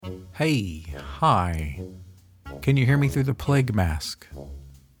Hey, hi. Can you hear me through the plague mask?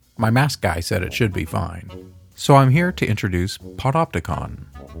 My mask guy said it should be fine. So I'm here to introduce Podopticon.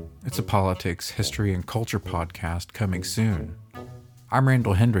 It's a politics, history, and culture podcast coming soon. I'm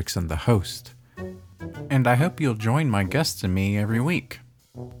Randall Hendrickson, the host, and I hope you'll join my guests and me every week.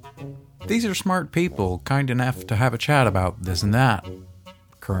 These are smart people, kind enough to have a chat about this and that.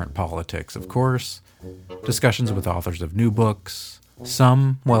 Current politics, of course. Discussions with authors of new books.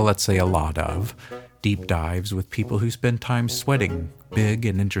 Some, well, let's say a lot of, deep dives with people who spend time sweating big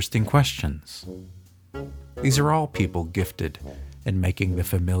and interesting questions. These are all people gifted in making the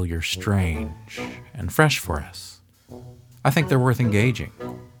familiar strange and fresh for us. I think they're worth engaging,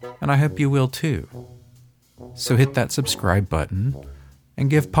 and I hope you will too. So hit that subscribe button and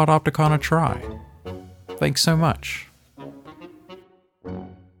give Podopticon a try. Thanks so much.